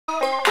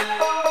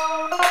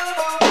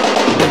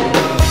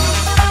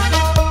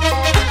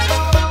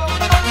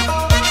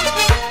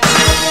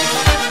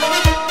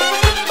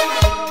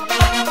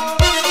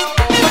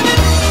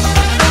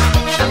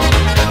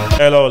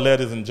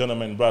ladies and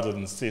gentlemen, brothers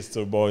and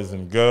sisters, boys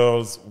and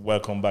girls.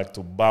 Welcome back to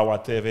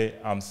Bawa TV.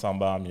 I'm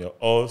Samba, I'm your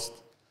host.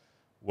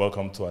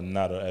 Welcome to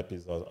another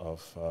episode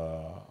of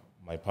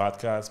my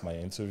podcast, my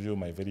interview,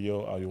 my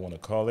video, how you want to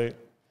call it.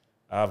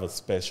 I have a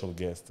special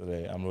guest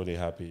today. I'm really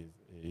happy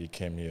he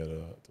came here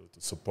to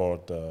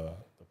support the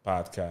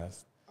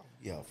podcast.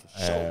 Yeah, for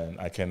sure. And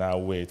I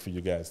cannot wait for you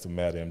guys to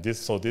meet him.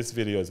 This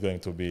video is going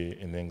to be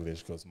in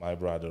English because my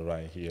brother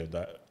right here,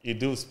 he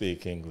do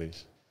speak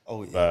English.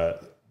 Oh, yeah.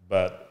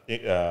 But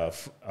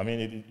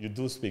you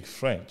do speak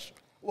French.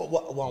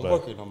 Well, I'm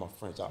working on my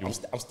French.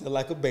 I'm still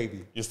like a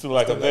baby. You're still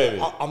like a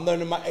baby? I'm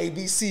learning my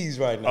ABCs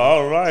right now.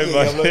 All right.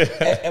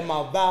 Yeah, and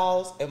my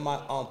vowels and my,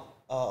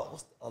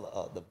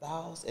 the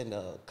vowels and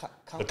the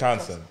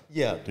consonant.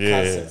 Yeah,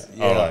 consonants.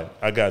 Yeah. All right.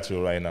 I got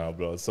you right now,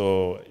 bro.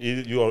 So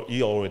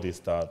he already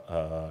start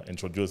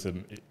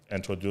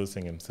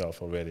introducing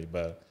himself already.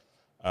 But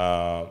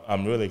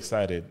I'm really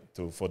excited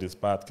for this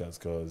podcast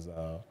because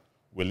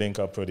we link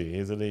up pretty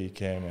easily. He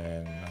came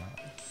and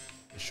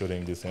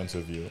shooting this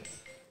interview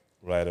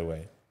right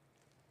away.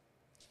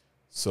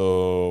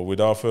 So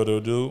without further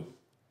ado,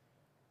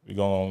 we're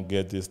going to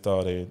get this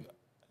started.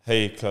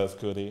 Hey, Cuz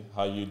Cudi,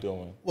 how you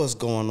doing? What's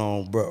going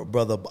on,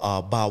 brother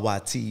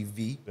Bawa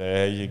TV?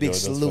 There you go. Big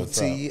salute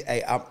to you.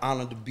 Hey, I'm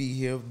honored to be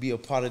here, be a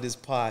part of this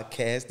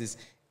podcast, this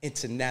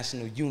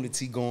international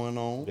unity going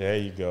on. There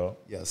you go.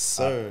 Yes,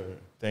 sir.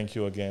 Thank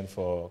you again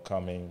for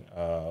coming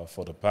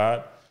for the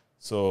pod.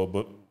 So,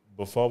 but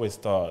before we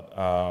start,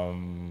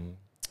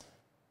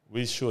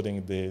 we're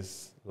shooting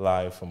this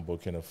live from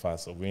Burkina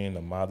Faso. We're in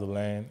the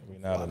motherland. We're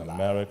not in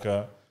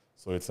America.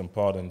 So it's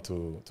important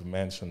to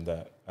mention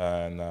that.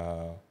 And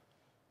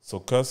so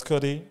Cuz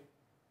Cudi,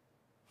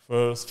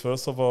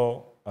 first of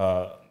all,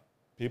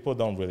 people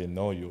don't really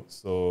know you.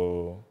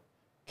 So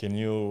can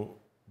you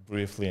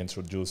briefly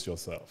introduce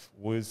yourself?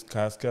 Who is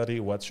Cuz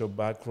Cudi? What's your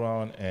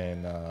background?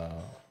 And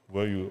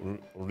where you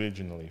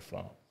originally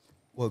from?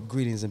 Well,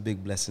 greetings and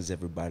big blessings,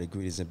 everybody.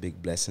 Greetings and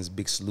big blessings.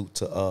 Big salute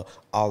to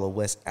all of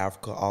West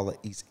Africa, all of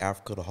East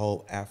Africa, the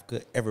whole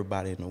Africa,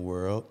 everybody in the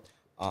world.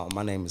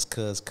 My name is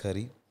Cuz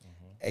Cudi,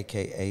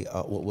 a.k.a.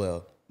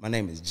 my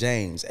name is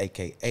James,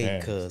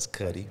 a.k.a. Cuz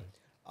Cudi.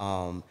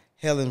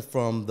 Hailing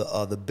from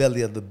the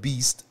belly of the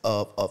beast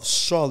of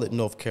Charlotte,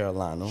 North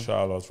Carolina.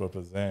 Charlotte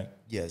represent.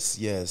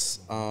 Yes.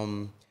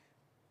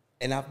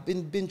 And I've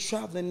been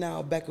traveling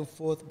now back and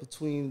forth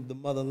between the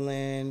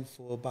motherland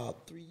for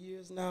about 3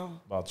 years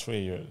now. About 3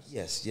 years.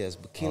 Yes.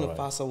 Burkina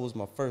Faso was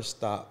my first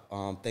stop.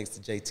 Thanks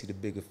to JT, the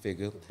bigger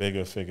figure.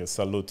 Bigger figure.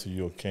 Salute to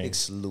you, King.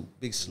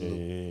 Big salute.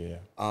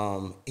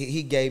 Yeah.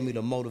 He gave me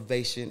the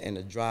motivation and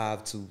the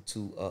drive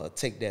to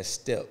take that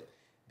step,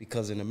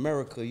 because in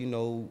America,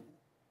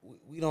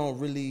 we don't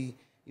really,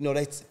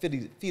 they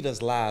feed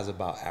us lies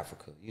about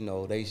Africa.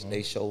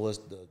 They show us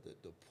the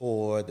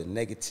poor, the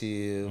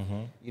negative.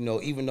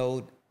 Even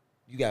though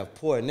you got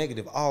poor and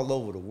negative all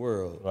over the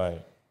world,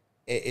 right?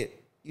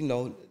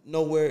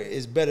 Nowhere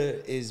is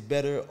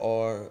better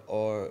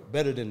or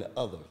better than the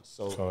other.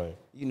 So correct.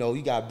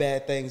 You got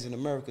bad things in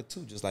America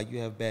too, just like you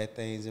have bad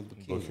things in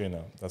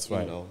Burkina. That's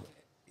right.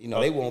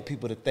 They want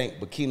people to think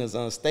Burkina's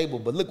unstable,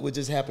 but look what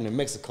just happened in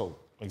Mexico.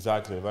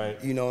 Exactly,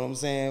 right? You know what I'm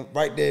saying?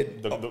 Right there.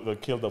 They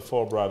killed the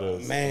 4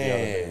 brothers the other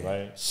day,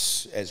 right?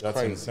 That's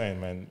crazy. insane,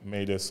 man.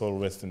 May their soul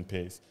rest in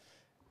peace.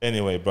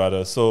 Anyway,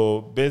 brother,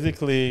 so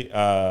basically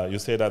you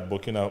say that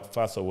Burkina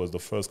Faso was the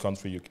first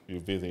country you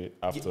visit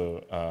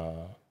after,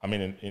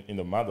 in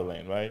the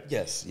motherland, right?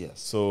 Yes.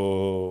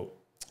 So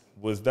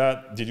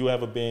did you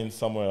ever been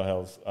somewhere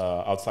else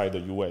outside the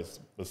U.S.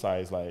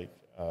 besides like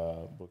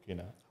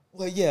Burkina?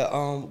 Well, yeah.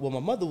 My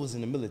mother was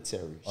in the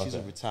military. She's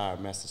a retired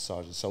master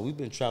sergeant. So we've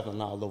been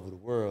traveling all over the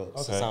world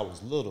since I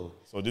was little.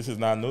 So this is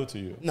not new to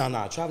you? No,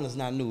 traveling's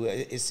not new.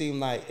 It seemed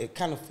like, it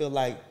kind of felt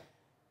like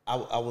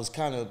I was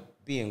kind of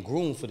being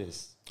groomed for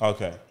this.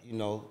 Okay.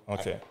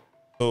 Okay.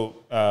 So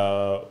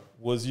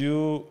was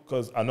you,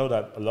 because I know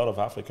that a lot of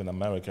African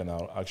Americans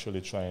are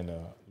actually trying to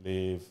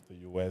leave the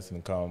U.S.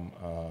 and come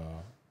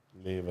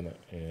live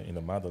in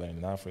the motherland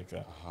in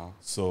Africa.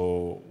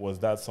 So was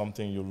that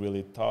something you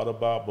really thought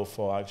about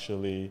before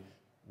actually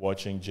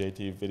watching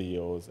JT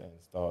videos and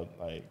start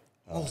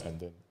and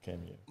then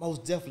came here?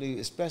 Most definitely,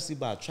 especially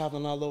by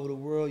traveling all over the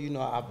world.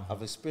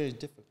 I've experienced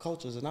different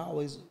cultures, and I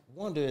always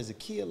wonder as a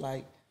kid,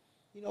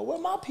 where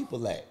my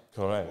people at?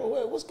 Correct.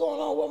 What's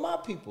going on with my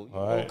people?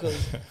 Because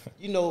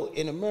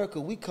in America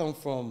we come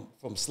from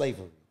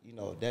slavery.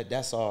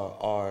 That's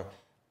our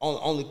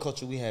only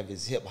culture we have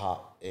is hip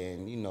hop,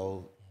 and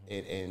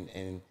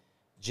and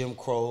Jim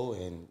Crow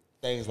and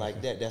things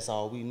like that. That's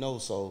all we know.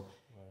 So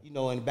in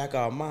the back of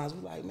our minds,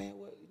 we're like, man,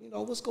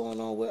 what's going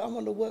on? I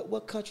wonder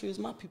what country is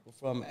my people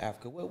from in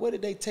Africa? Where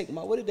did they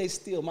where did they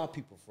steal my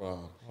people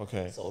from?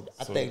 Okay. So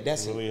I think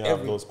that's you really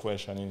have those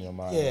questions in your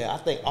mind. Yeah, I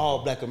think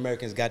all Black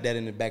Americans got that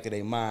in the back of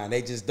their mind.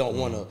 They just don't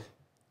want to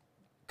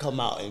come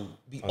out and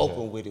be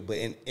open with it. But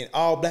in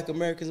all Black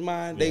Americans'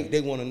 mind, they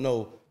want to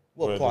know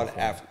What part of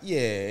Africa?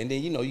 Yeah, and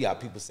then, you know, you got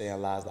people saying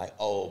lies like,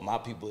 oh, my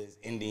people is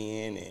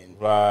Indian and,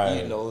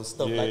 you know,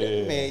 stuff like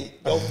that. Man,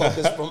 your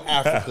focus from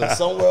Africa,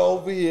 somewhere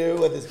over here,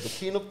 whether it's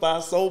Burkina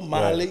Faso,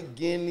 Mali,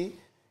 Guinea,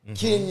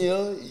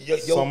 Kenya.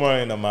 Somewhere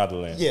in the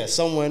motherland. Yeah,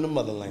 somewhere in the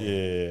motherland.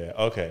 Yeah,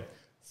 okay.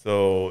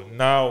 So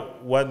now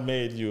what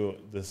made you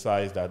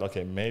decide that,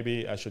 okay,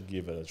 maybe I should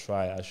give it a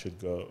try. I should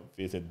go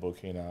visit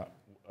Burkina.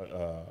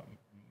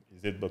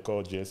 Is it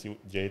because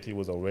JT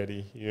was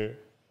already here?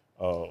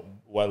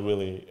 What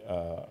really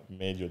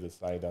made you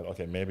decide that,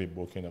 okay, maybe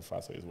Burkina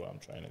Faso is where I'm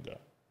trying to go?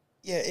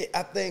 Yeah,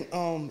 I think,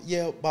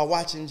 by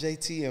watching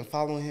JT and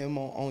following him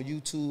on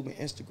YouTube and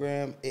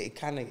Instagram,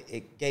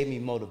 it gave me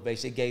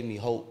motivation. It gave me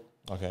hope.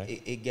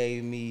 Okay. It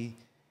gave me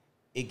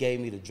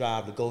the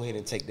drive to go ahead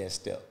and take that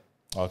step.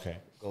 Okay.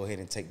 Go ahead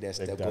and take that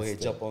step. Go ahead,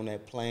 jump on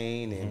that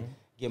plane and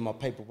get my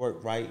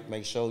paperwork right.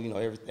 Make sure, you know,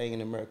 everything in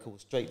America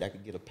was straight. That I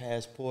could get a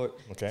passport.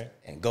 Okay.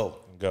 And go.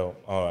 Go.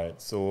 All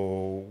right.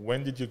 So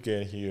when did you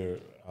get here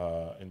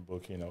in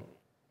Burkina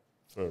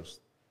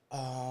first?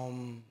 What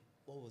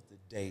was the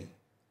date?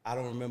 I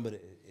don't remember the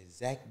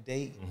exact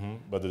date.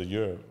 But the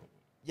year?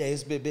 Yeah,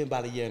 it's been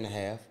about a year and a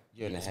half.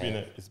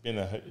 It's been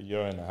a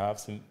year and a half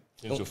since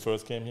you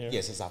first came here? Yeah,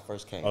 since I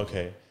first came. Okay.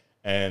 Here.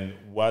 And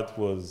what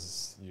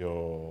was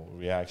your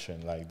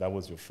reaction? Like, that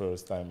was your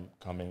first time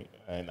coming.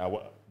 And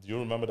do you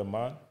remember the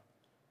month?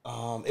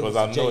 It was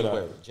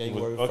January.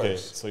 January 1st. Okay,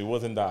 so it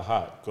wasn't that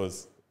hot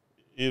because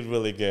it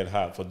really get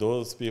hot. For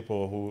those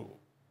people who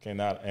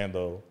cannot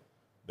handle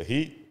the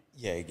heat,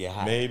 yeah, it get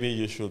hot. Maybe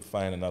you should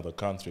find another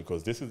country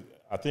because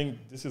I think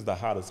this is the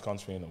hottest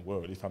country in the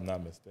world, if I'm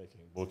not mistaken.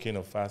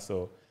 Burkina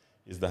Faso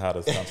is the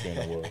hottest country in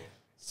the world.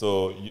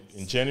 So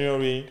in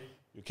January,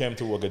 you came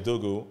to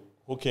Ouagadougou.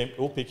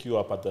 Who picked you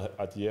up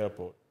at the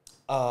airport?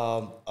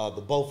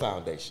 The Bow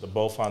Foundation. The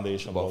Bow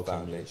Foundation. The Bow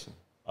Foundation.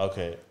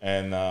 Okay,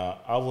 and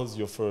how was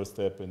your first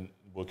step in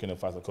Burkina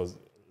Faso? Because,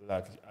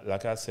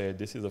 like I said,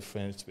 this is a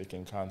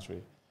French-speaking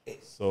country.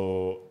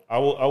 So,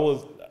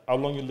 how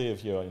long you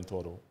live here in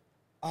total?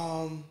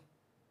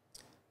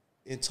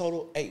 In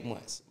total, 8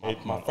 months.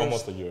 8 months,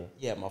 almost a year.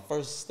 Yeah, my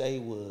first stay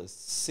was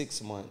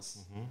 6 months.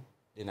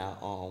 Then I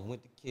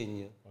went to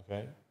Kenya.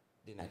 Okay.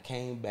 Then I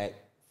came back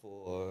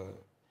for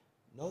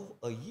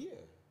a year,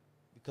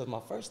 because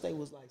my first stay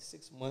was like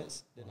 6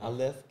 months. Then I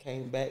left,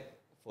 came back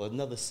for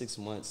another 6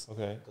 months.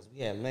 Okay. Because we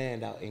had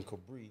land out in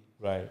Cabri.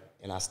 Right.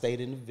 And I stayed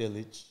in the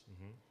village.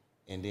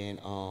 And then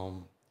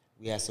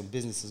we had some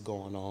businesses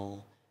going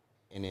on.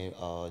 And then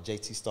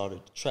JT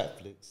started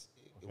Trapflix.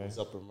 It was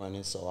up and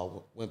running, so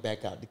I went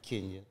back out to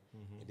Kenya.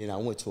 And then I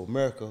went to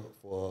America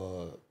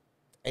for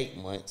 8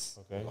 months.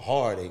 Okay. A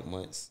hard 8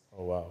 months.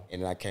 Oh, wow.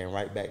 And then I came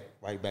right back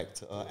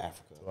to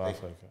Africa. To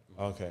Africa.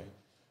 Okay.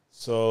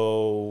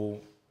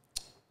 So,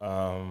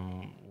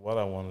 what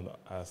I wanted to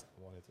ask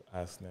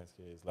next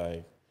here is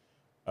like,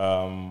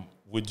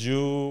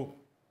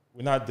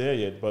 we're not there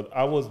yet, but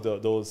how was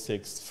those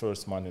 6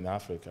 first months in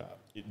Africa?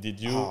 Did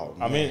you? Oh,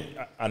 I mean,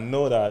 I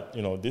know that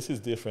this is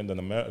different than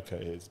America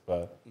is,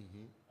 but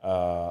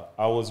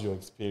how was your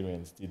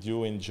experience? Did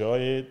you enjoy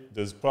it?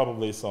 There's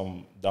probably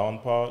some down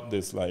part.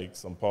 There's like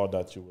some part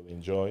that you will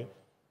enjoy.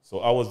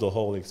 So how was the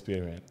whole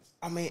experience?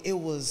 I mean, it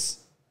was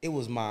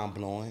mind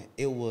blowing.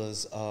 It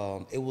was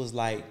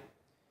like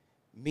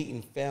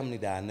meeting family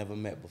that I never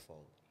met before.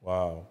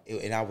 Wow.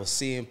 And I was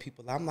seeing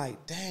people. I'm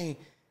like, dang,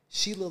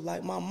 she look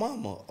like my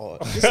mama, or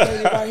this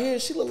lady right here,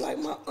 she look like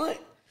my aunt.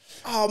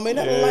 Oh man,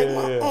 that look like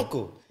my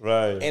uncle.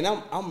 Right. And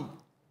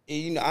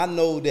I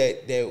know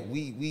that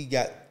we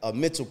got a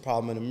mental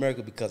problem in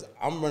America because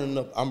I'm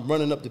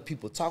running up to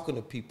people, talking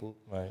to people,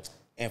 right,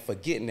 and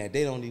forgetting that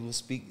they don't even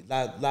speak.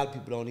 A lot of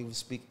people don't even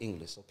speak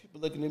English. So people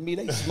looking at me,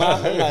 they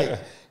smiling like,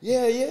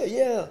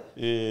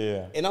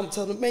 yeah. And I'm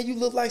telling them, man, you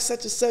look like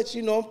such and such.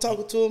 I'm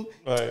talking to them,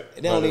 right?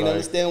 And they don't even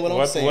understand what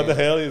I'm saying. What the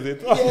hell is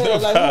it? Yeah,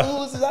 like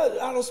who is this?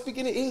 I don't speak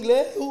any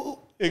English.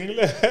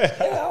 English? Yeah,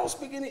 I don't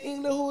speak any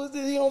English. Who is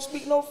this? He don't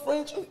speak no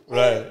French.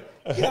 Right.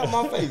 Get out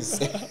my face.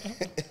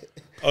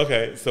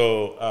 Okay,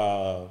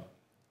 so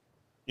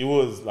it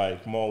was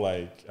like more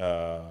like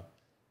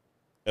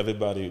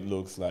everybody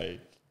looks like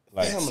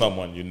family.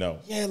 Someone you know.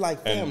 Yeah,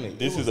 like family. And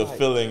this is a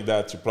feeling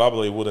that you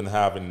probably wouldn't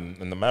have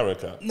in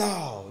America.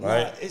 No,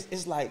 right? No.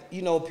 It's like,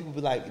 people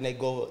be like, and they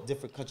go to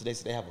different countries, they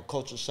say they have a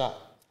culture shock.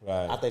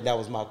 Right. I think that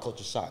was my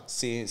culture shock,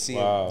 seeing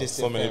wow, this.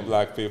 So many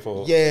black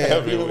people. Yeah,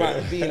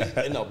 being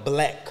in a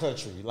black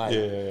country. Like,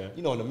 yeah.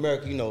 In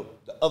America,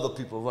 the other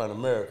people run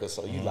America,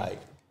 so you like,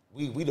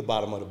 we the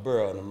bottom of the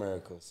barrel in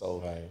America.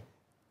 So right.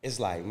 It's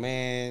like,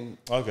 man.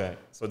 Okay,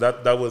 so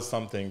that was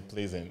something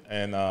pleasing.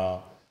 And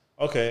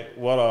okay,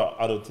 what are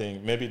other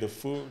things? Maybe the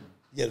food?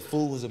 Yeah, the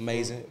food was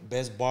amazing.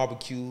 Best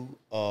barbecue.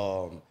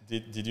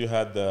 Did you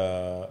have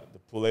the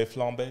poulet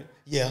flambé?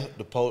 Yeah,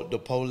 the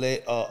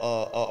poulet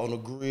on the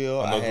grill.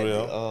 On the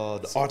grill.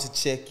 Had the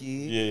artichoke.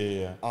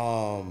 Yeah.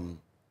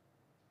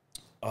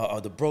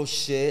 The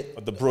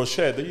brochette. The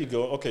brochette. There you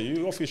go. Okay,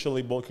 you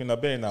officially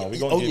Burkina now. We're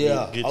gonna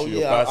get you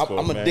your passport.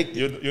 I'm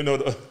addicted. Man. You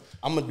know.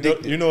 I'm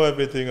addicted. You know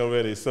everything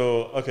already.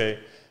 So okay,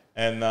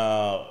 And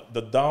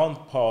the down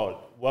part,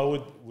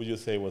 what would you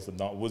say was the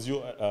down? Was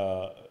you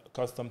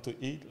accustomed to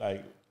eat?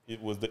 Like,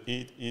 was the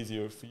eat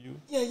easier for you?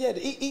 Yeah.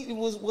 The eat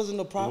wasn't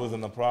a problem. It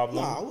wasn't a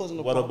problem? Nah, it wasn't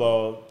a problem.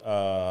 problem. What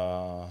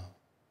about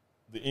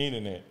the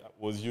internet?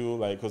 Was you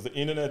like, because the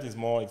internet is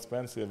more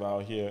expensive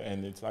out here,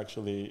 and it's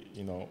actually,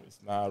 it's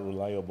not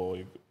reliable.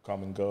 You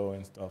come and go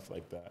and stuff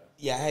like that.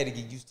 Yeah, I had to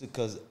get used to,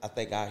 because I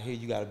think out here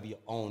you got to be your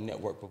own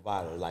network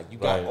provider. Like, you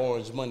got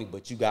Orange Money,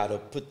 but you got to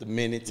put the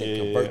minutes and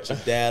convert your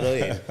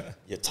data and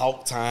your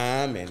talk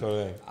time. And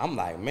correct. I'm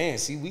like, man,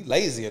 see, we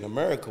lazy in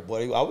America,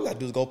 boy. All we got to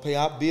do is go pay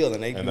our bill,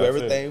 and they do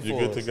everything for us.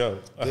 You're good to go.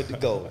 Good to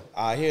go.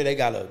 Out here, they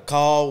got to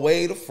call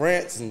way to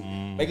France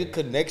and make a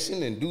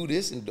connection and do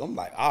this. And I'm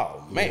like,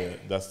 oh, man. Yeah,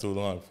 that's too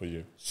long for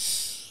you.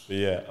 But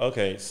yeah,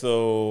 okay.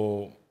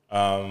 So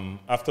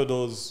after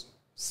those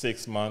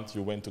 6 months,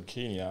 you went to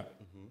Kenya,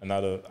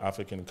 another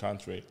African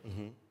country.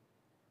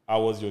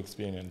 How was your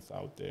experience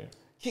out there?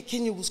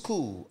 Kenya was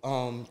cool.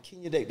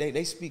 Kenya,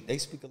 they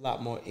speak a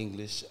lot more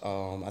English.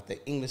 I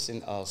think English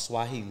and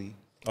Swahili.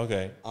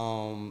 Okay.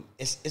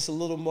 It's a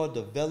little more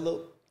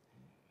developed.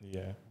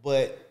 Yeah.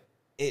 But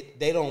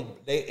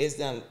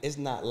it's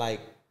not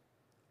like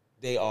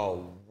they are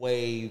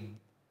way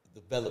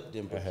developed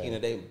in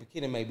Burkina.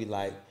 Burkina may be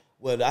like,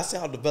 well, I see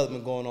how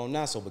development going on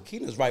now, so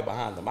Burkina's right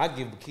behind them. I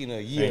give Burkina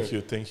a year.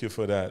 Thank you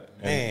for that.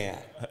 Man.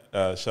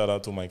 And, shout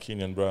out to my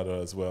Kenyan brother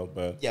as well.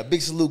 But yeah,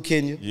 big salute,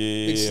 Kenya.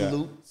 Yeah. Big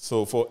salute.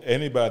 So for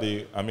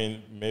anybody, I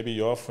mean, maybe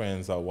your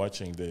friends are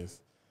watching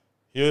this.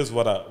 Here's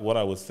what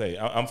I would say.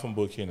 I'm from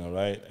Burkina,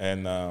 right?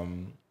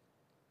 And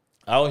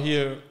out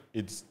here,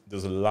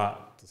 there's a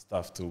lot of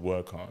stuff to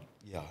work on.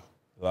 Yeah.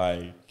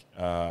 Like,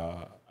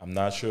 I'm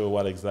not sure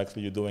what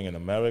exactly you're doing in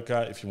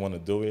America. If you want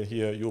to do it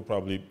here, you'll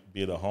probably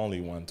be the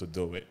only one to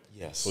do it.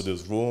 Yes. So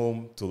there's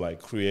room to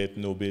like create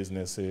new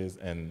businesses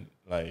and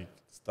like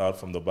start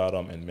from the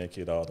bottom and make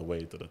it all the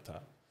way to the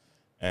top.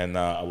 And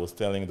I was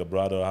telling the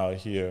brother out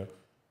here,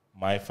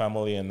 my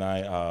family and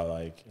I are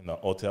like in the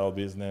hotel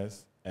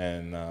business,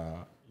 and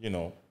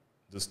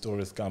the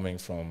stories coming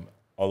from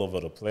all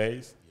over the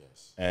place.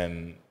 Yes.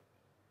 And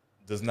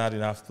there's not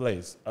enough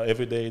place.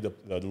 Every day the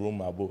room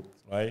are booked,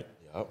 right?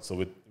 Yep. So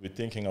we're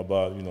thinking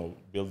about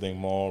building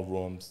more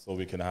rooms so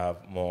we can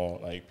have more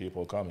like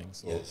people coming.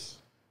 So yes.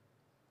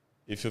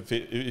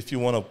 If you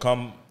want to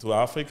come to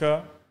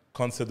Africa,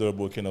 consider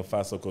Burkina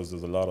Faso, because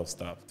there's a lot of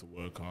stuff to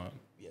work on,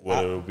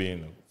 whether it be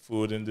in the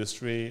food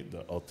industry,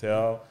 the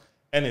hotel,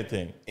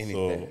 anything.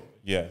 So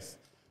yes,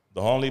 the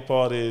only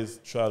part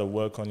is try to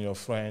work on your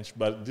French,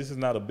 but this is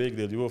not a big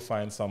deal. You will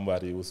find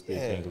somebody who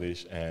speaks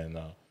English, and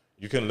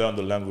you can learn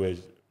the language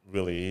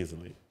really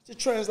easily. It's a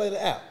translator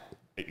app.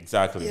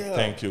 Exactly. Yeah.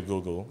 Thank you,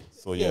 Google.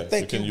 So yes,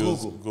 you can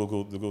use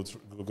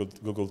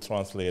Google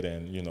Translate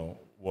and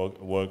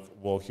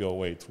work your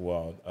way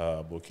throughout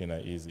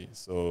Burkina easy.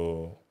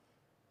 So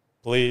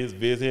please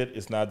visit.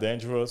 It's not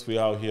dangerous. We're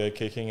out here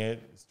kicking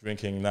it. It's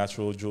drinking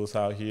natural juice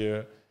out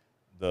here.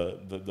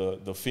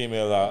 The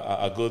female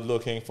are good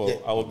looking for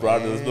our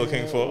brothers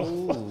looking for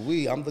I'm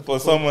looking for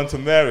someone to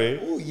marry.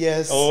 Oh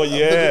yes. Oh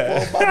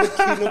yeah. I'm looking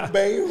for Burkina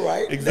Bay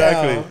right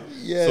exactly. now.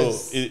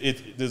 Yes. So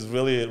there's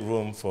really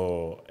room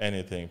for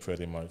anything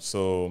pretty much.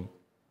 So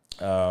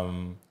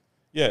do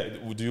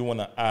you want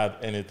to add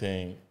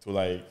anything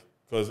to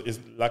because it's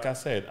like I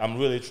said, I'm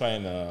really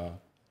trying to,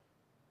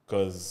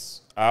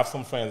 because I have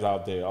some friends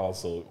out there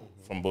also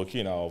from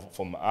Burkina or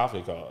from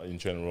Africa in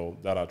general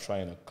that are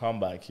trying to come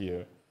back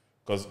here.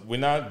 Because we're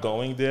not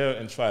going there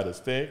and try to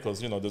stay, because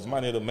there's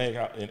money to make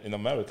in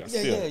America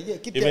still.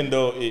 Even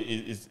though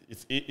it's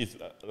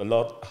a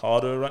lot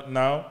harder right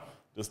now,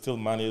 there's still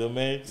money to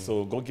make.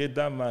 So go get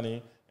that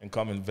money and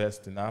come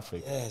invest in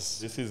Africa. Yes.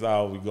 This is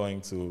how we're going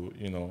to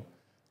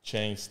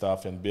change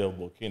stuff and build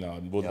Burkina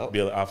and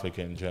build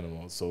Africa in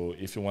general. So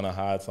if you want to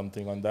add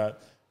something on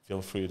that,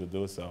 feel free to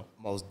do so.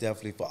 Most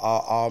definitely. For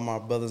all my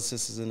brothers and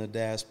sisters in the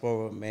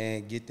diaspora,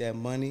 man, get that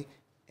money,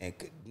 and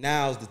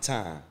now's the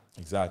time.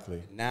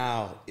 Exactly.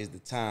 Now is the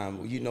time.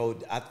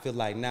 I feel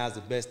like now's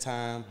the best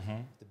time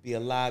to be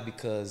alive,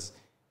 because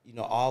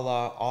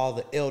all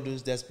the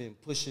elders that's been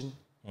pushing,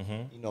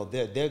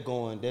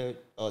 they're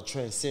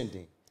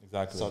transcending.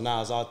 Exactly. So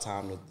now is our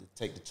time to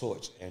take the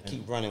torch and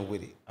keep running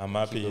with it. I'm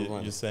happy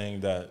you're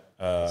saying that,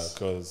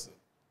 because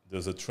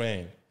there's a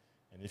train,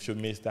 and if you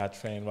miss that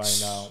train right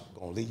now,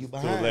 gonna leave you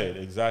behind. Too late.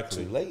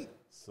 Exactly. Too late.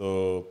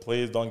 So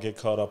please don't get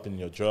caught up in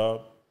your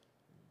job.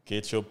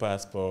 Get your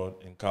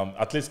passport and come.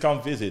 At least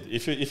come visit.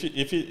 If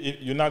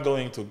you're not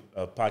going to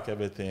pack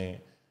everything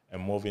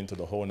and move into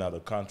the whole other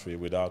country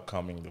without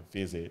coming to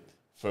visit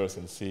first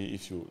and see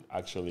if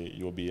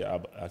you'll be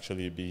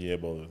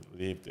able to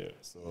live there.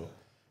 So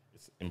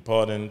it's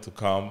important to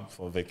come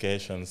for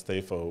vacation,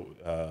 stay for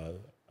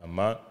a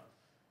month,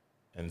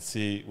 and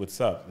see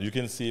what's up. You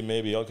can see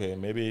maybe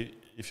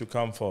if you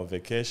come for a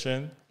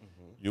vacation,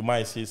 you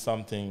might see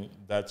something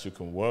that you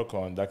can work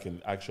on that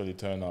can actually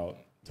turn out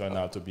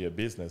to be a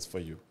business for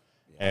you.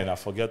 And I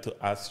forget to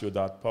ask you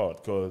that part,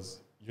 because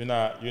you're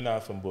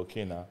not from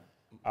Burkina,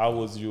 how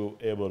was you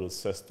able to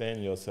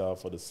sustain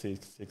yourself for the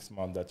six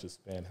months that you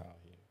spent out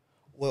here?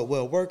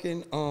 Well,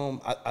 working,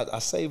 I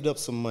saved up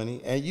some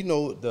money, and you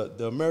know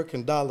the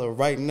American dollar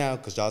right now,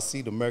 because y'all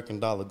see the American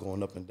dollar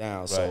going up and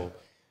down. Right. So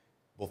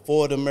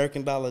before the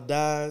American dollar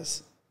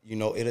dies, you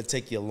know, it'll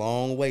take you a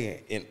long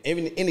way in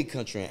any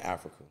country in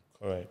Africa.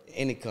 Correct.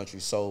 Any country.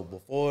 So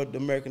before the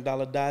American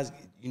dollar dies,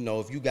 you know,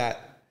 if you got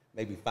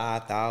maybe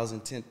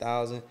 5,000,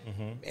 10,000,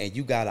 and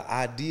you got an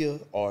idea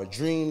or a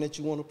dream that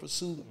you want to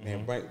pursue,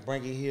 man,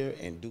 bring it here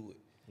and do it.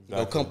 Exactly. You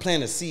know, come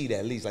plant a seed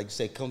at least. Like you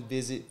say, come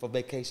visit for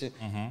vacation,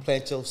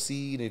 plant your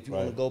seed. And if you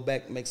want to go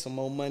back, make some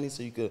more money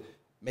so you could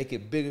make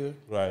it bigger,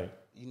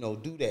 you know,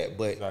 do that.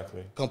 But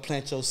come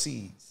plant your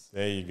seeds.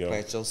 There you go.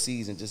 Plant your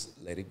seeds and just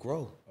let it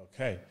grow.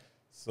 Okay.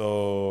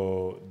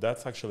 So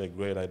that's actually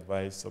great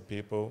advice for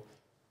people.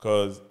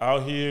 Because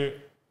out here,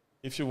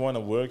 if you want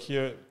to work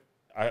here,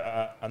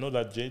 I know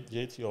that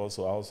JT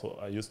also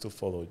I used to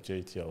follow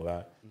JT a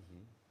lot.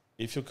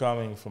 If you're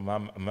coming from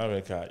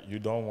America, you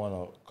don't want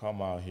to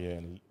come out here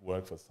and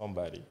work for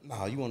somebody.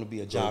 No, you want to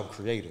be a job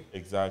creator.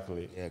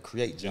 Exactly. Yeah,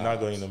 create jobs. You're not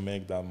going to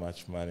make that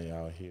much money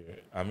out here.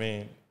 I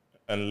mean,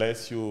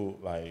 unless you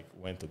like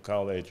went to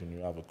college and you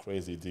have a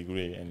crazy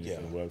degree and you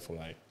can work for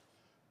like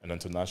an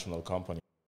international company